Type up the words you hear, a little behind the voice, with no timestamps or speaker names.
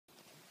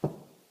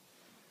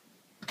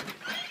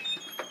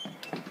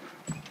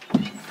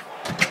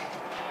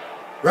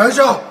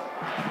Rachel!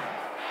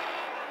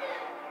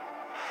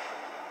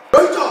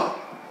 Rachel!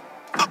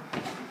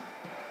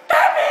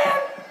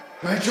 Batman!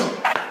 Rachel!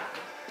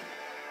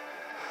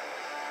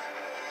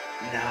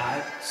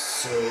 Not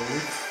so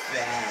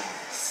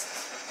fast.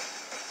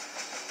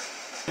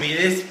 Be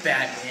this,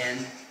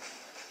 Batman.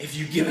 If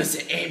you give us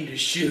an aim to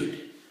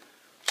shoot,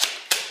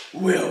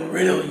 we'll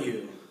riddle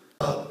you.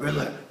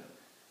 Riddler.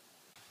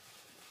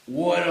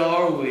 What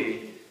are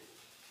we?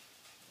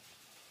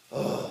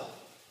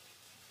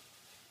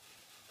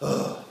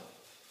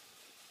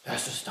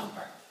 That's a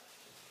stumper.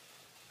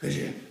 Could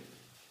you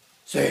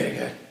say it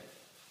again?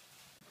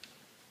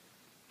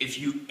 If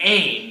you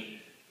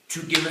aim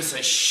to give us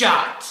a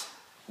shot,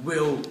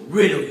 we'll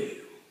riddle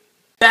you.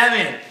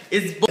 Batman,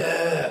 it's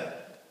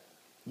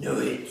No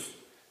hits.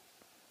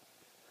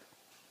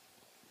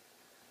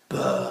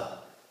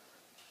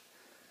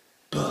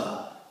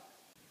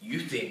 You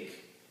think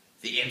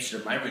the answer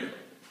to my riddle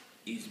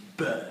is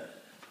buh.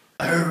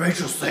 I heard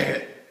Rachel say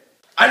it.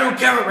 I don't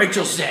care what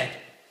Rachel said.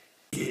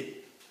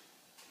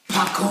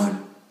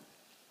 Popcorn?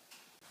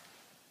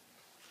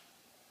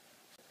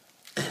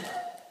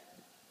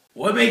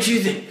 What makes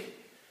you think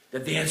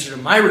that the answer to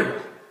my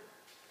riddle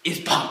is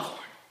popcorn?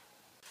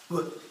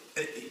 What?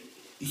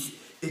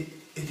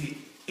 If you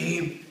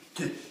aim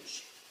to...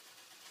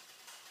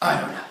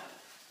 I don't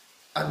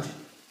know.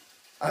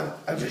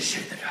 I'm just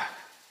shit in the dark.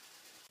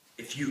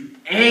 If you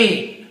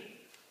aim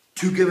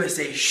to give us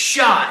a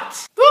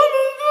shot,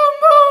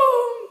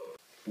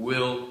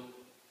 we'll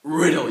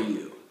riddle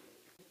you.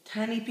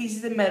 Tiny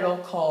pieces of metal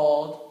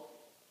called...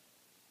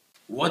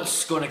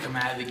 What's gonna come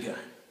out of the gun?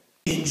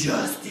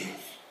 Injustice.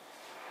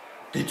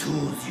 The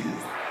tools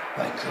used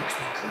by crooks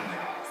and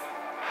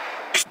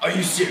criminals. Are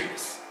you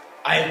serious?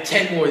 I have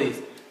 10 more of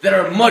these that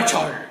are much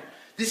harder.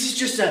 This is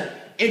just an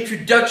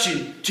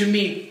introduction to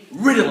me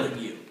riddling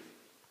you.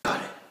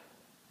 Got it.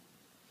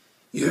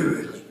 You're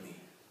riddling me.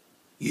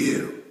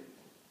 You.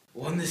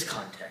 Well, in this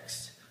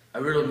context,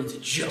 a riddle means a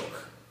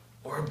joke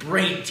or a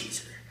brain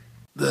teaser.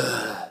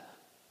 Bah.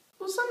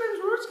 Well, sometimes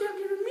words can have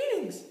different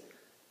meanings.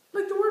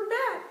 Like the word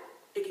bat.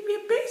 It can be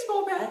a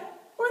baseball bat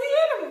or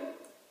the animal.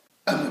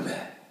 I'm a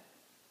bat.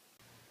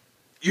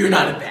 You're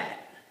not a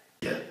bat.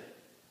 Yeah.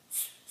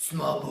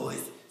 Small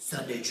boys,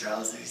 Sunday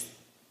trousers.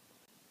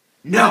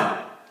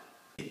 No!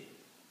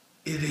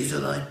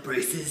 Invisalign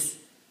braces.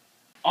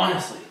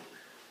 Honestly,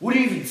 what do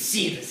you even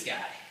see in this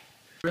guy?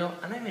 Real,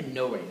 I don't even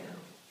know right now.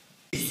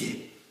 Is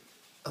it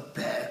a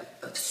bag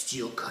of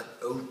steel-cut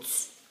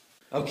oats?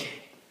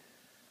 Okay.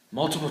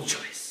 Multiple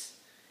choice.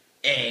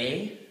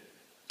 A.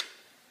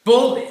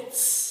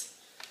 Bullets.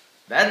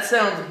 That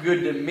sounds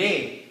good to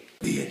me.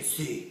 B and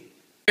C.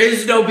 There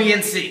is no B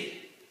and C.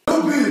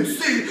 No B and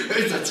C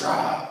is a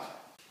trap.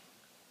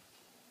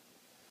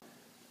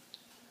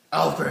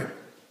 Alfred,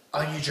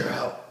 I need your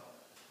help.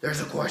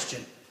 There's a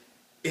question.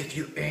 If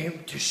you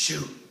aim to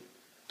shoot,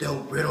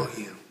 they'll riddle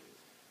you.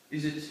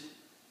 Is it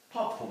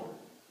popcorn?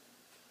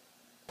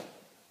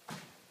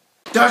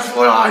 That's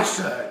what I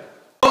said.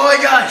 Oh my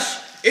gosh!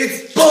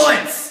 It's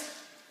bullets!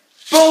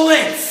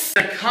 Bullets!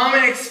 A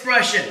common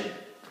expression.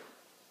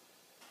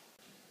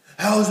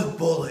 How is a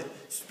bullet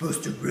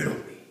supposed to riddle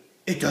me?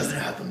 It doesn't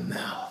have a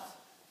mouth.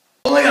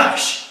 Oh my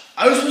gosh!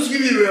 I was supposed to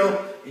give you the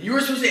riddle, and you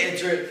were supposed to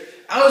answer it.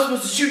 I was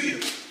supposed to shoot you.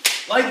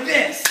 Like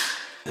this.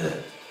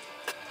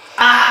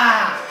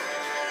 Ah!